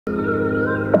Good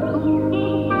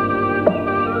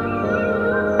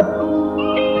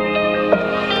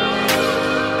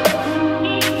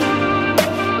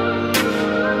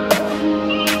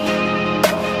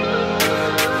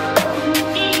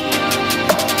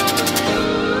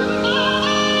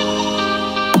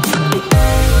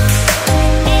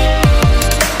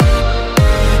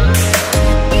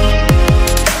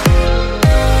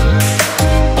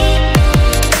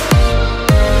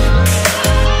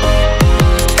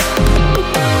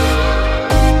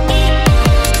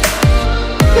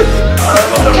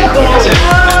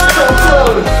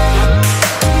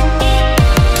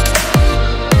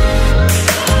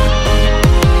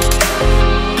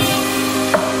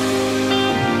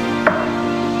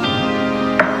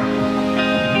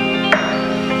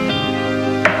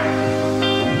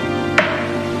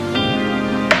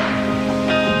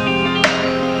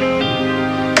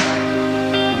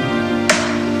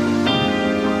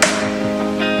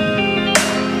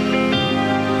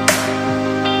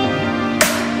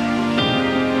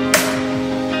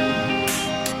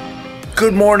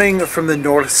morning from the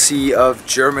North Sea of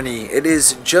Germany. It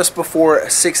is just before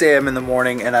 6 a.m. in the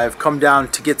morning and I've come down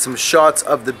to get some shots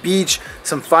of the beach,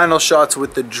 some final shots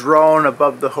with the drone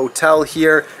above the hotel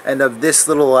here and of this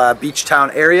little beach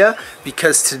town area,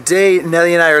 because today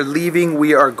Nellie and I are leaving.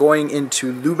 We are going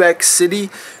into Lübeck city.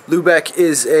 Lübeck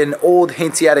is an old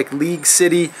Hanseatic League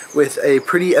city with a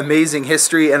pretty amazing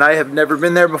history, and I have never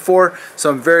been there before,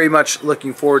 so I'm very much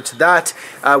looking forward to that.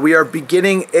 We are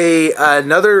beginning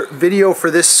another video for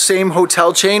this same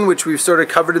hotel chain, which we've sort of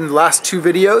covered in the last two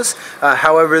videos.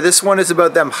 However, this one is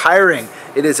about them hiring.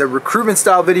 It is a recruitment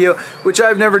style video, which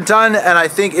I've never done, and I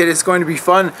think it is going to be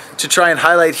fun to try and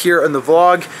highlight here in the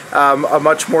vlog, a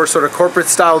much more sort of corporate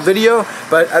style video.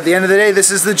 But at the end of the day,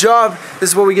 this is the job.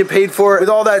 This is what we get paid for. With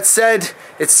all that said,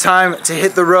 it's time to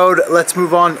hit the road. Let's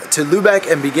move on to Lübeck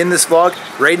and begin this vlog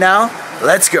right now.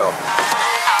 Let's go.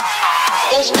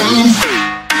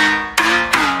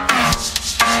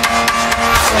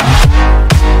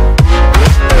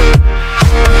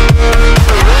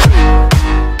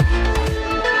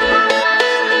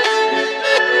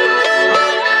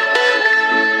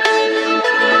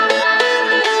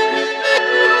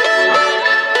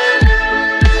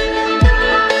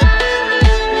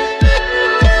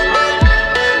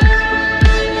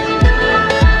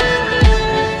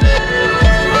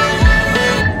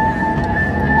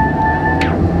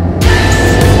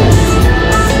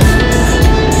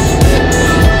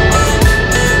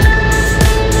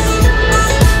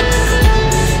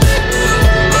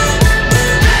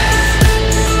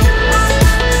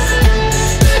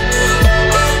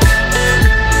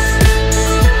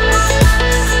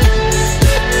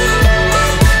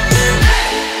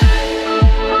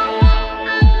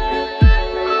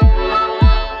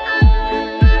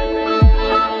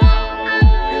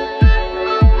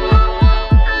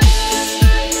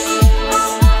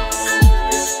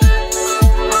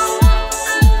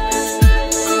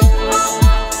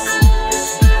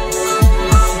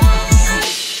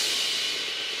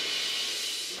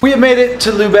 We have made it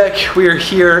to Lübeck. We are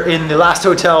here in the last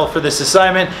hotel for this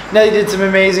assignment. Nellie did some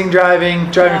amazing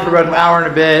driving for about an hour and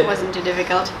a bit. It wasn't too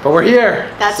difficult. But we're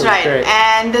here. That's right.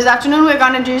 And this afternoon we're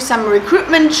going to do some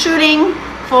recruitment shooting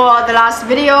for the last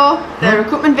video, the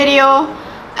recruitment video.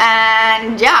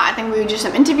 And yeah, I think we'll do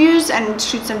some interviews and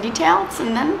shoot some details,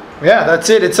 and then yeah, that's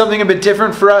it. It's something a bit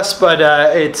different for us, but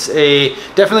it's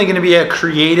definitely going to be a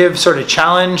creative sort of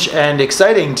challenge and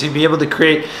exciting to be able to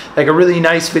create like a really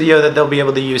nice video that they'll be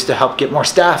able to use to help get more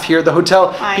staff here at the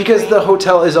hotel, because the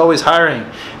hotel is always hiring.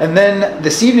 And then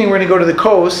this evening we're going to go to the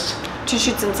coast to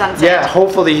shoot some sunset. Yeah,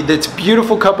 hopefully. It's a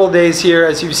beautiful couple of days here,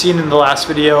 as you've seen in the last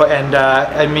video, and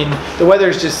I mean, the weather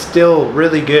is just still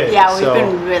really good. Yeah, we've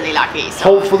been really lucky. So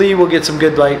hopefully we'll get some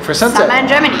good light for sunset. Summer in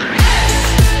Germany.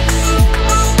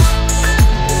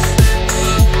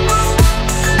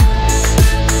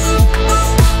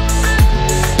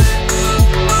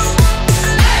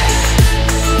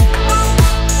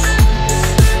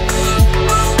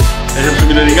 Ich hab schon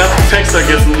wieder den ganzen Text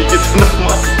vergessen. Wie geht's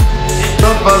nochmal?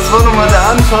 Was war nochmal der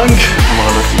Anfang? Die Kamera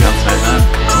läuft die ganze Zeit, ne?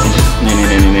 Nee.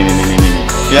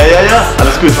 Ja.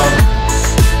 Alles gut.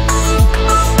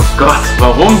 Oh Gott,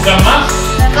 warum? Nein.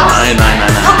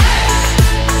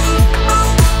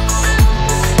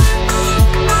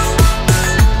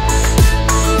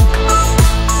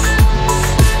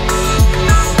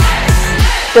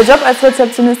 Der Job als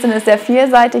Rezeptionistin ist sehr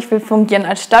vielseitig. Wir fungieren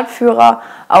als Stadtführer,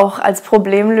 auch als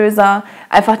Problemlöser.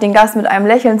 Einfach den Gast mit einem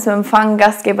Lächeln zu empfangen,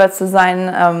 Gastgeber zu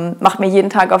sein, macht mir jeden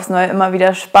Tag aufs Neue immer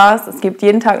wieder Spaß. Es gibt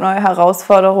jeden Tag neue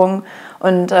Herausforderungen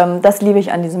und das liebe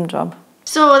ich an diesem Job.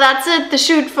 So that's it. The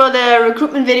shoot for the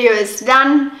recruitment video is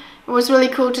done. It was really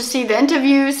cool to see the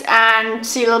interviews and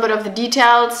see a little bit of the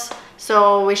details.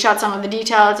 So we shot some of the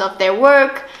details of their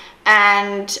work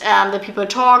and the people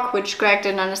talk, which Greg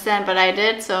didn't understand, but I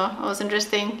did, so it was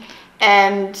interesting.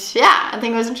 And yeah, I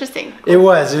think it was interesting. It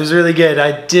was really good.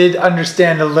 I did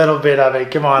understand a little bit of it.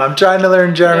 Come on, I'm trying to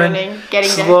learn German. Getting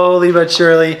slowly but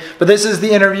surely. But this is the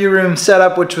interview room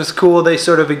setup, which was cool. They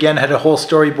sort of, again, had a whole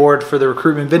storyboard for the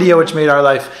recruitment video, which made our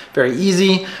life very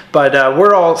easy. But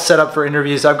we're all set up for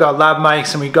interviews. I've got lab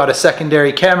mics and we've got a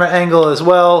secondary camera angle as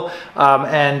well.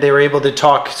 And they were able to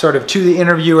talk sort of to the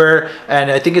interviewer.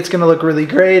 And I think it's gonna look really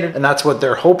great. And that's what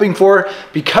they're hoping for,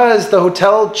 because the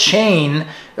hotel chain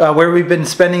where we've been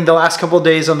spending the last couple of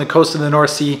days on the coast of the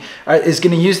North Sea is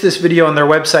going to use this video on their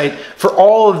website for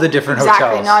all of the different hotels.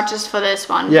 Exactly, not just for this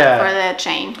one, but for the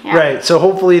chain. Yeah. Right, so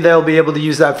hopefully they'll be able to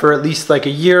use that for at least like a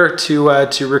year to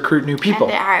recruit new people.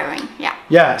 And they're hiring, yeah.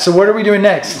 Yeah, so what are we doing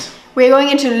next? We're going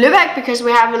into Lübeck because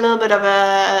we have a little bit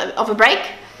of a break.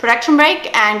 Production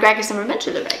break, and Greg has never been to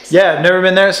Lübeck. So. Yeah, I've never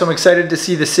been there, so I'm excited to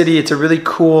see the city. It's a really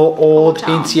cool old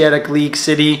Hanseatic League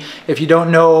city. If you don't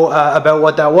know about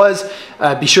what that was,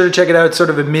 be sure to check it out. It's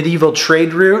sort of a medieval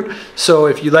trade route. So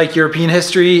if you like European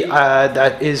history,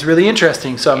 that is really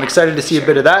interesting. So I'm excited to see a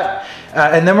bit of that.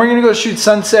 And then we're gonna go shoot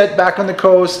sunset back on the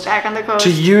coast. Back on the coast.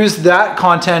 To use that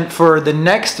content for the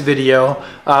next video,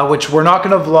 which we're not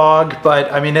gonna vlog,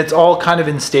 but I mean, it's all kind of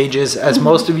in stages, as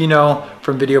most of you know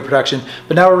from video production.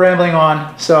 But now we're rambling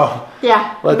on, so.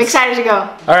 Yeah, I'm excited to go.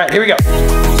 All right, here we go.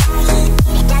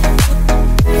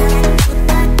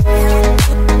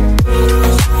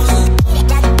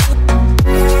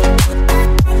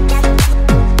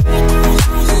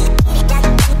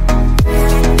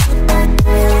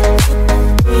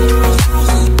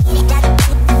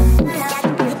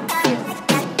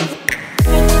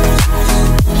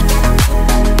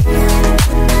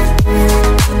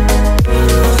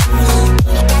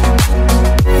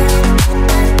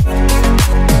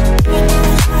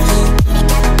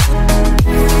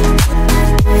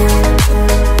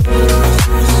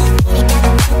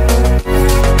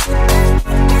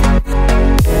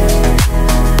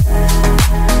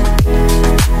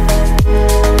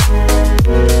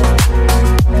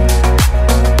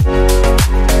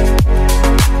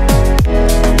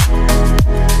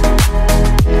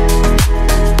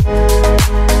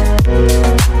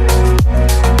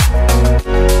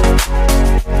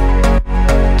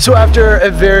 So after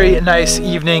a very nice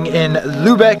evening in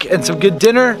Lübeck and some good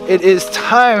dinner, it is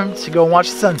time to go and watch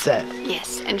the sunset.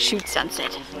 Yes, and shoot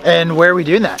sunset. And where are we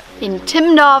doing that? In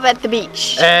Timmendorf at the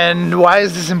beach. And why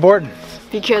is this important?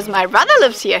 Because my brother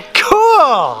lives here.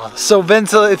 Cool! So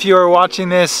Vincel, if you are watching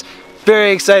this,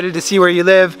 very excited to see where you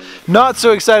live. Not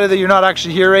so excited that you're not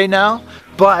actually here right now,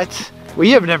 but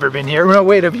we have never been here. No,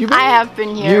 wait, have you been? I have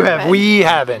been here. You have. We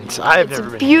haven't. I have never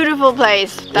been. It's a beautiful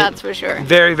place, that's for sure.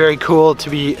 Very, very cool to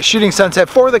be shooting sunset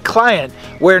for the client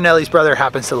where Nellie's brother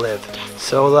happens to live.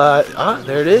 So,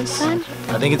 there it is.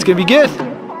 I think it's gonna be good.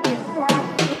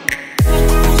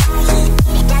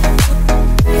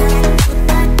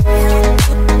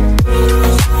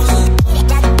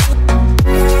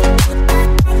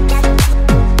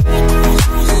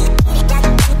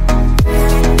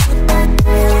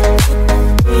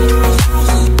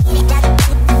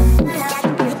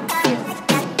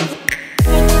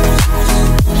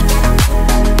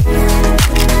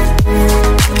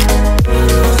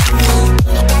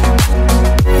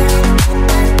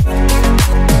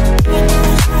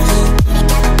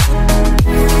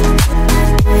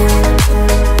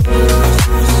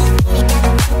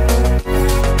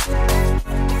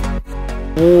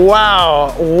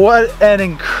 Wow, what an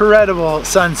incredible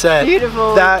sunset.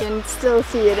 Beautiful, you can still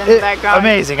see it in the background.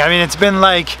 Amazing. I mean, it's been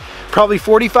like probably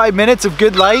 45 minutes of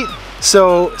good light.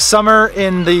 So summer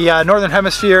in the Northern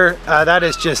Hemisphere, that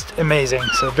is just amazing.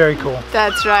 So very cool.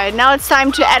 That's right. Now it's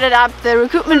time to edit up the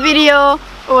recruitment video.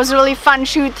 It was a really fun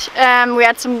shoot. We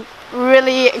had some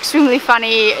really extremely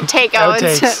funny takeouts.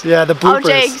 Outtakes, yeah, the bloopers.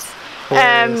 Outtakes.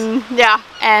 Yeah,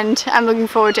 and I'm looking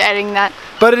forward to editing that.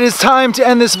 But it is time to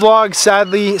end this vlog,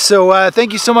 sadly. So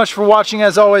thank you so much for watching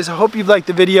as always. I hope you've liked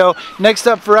the video. Next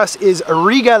up for us is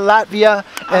Riga, Latvia.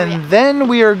 And then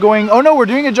we are going, oh no, we're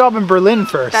doing a job in Berlin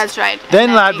first. That's right. Then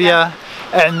Latvia.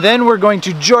 And then we're going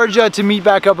to Georgia to meet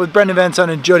back up with Brendan Van Son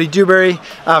and Jody Dewberry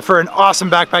for an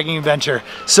awesome backpacking adventure.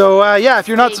 So yeah, if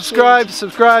you're not subscribed,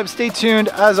 subscribe, stay tuned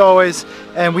as always,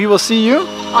 and we will see you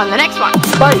on the next one.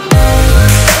 Bye.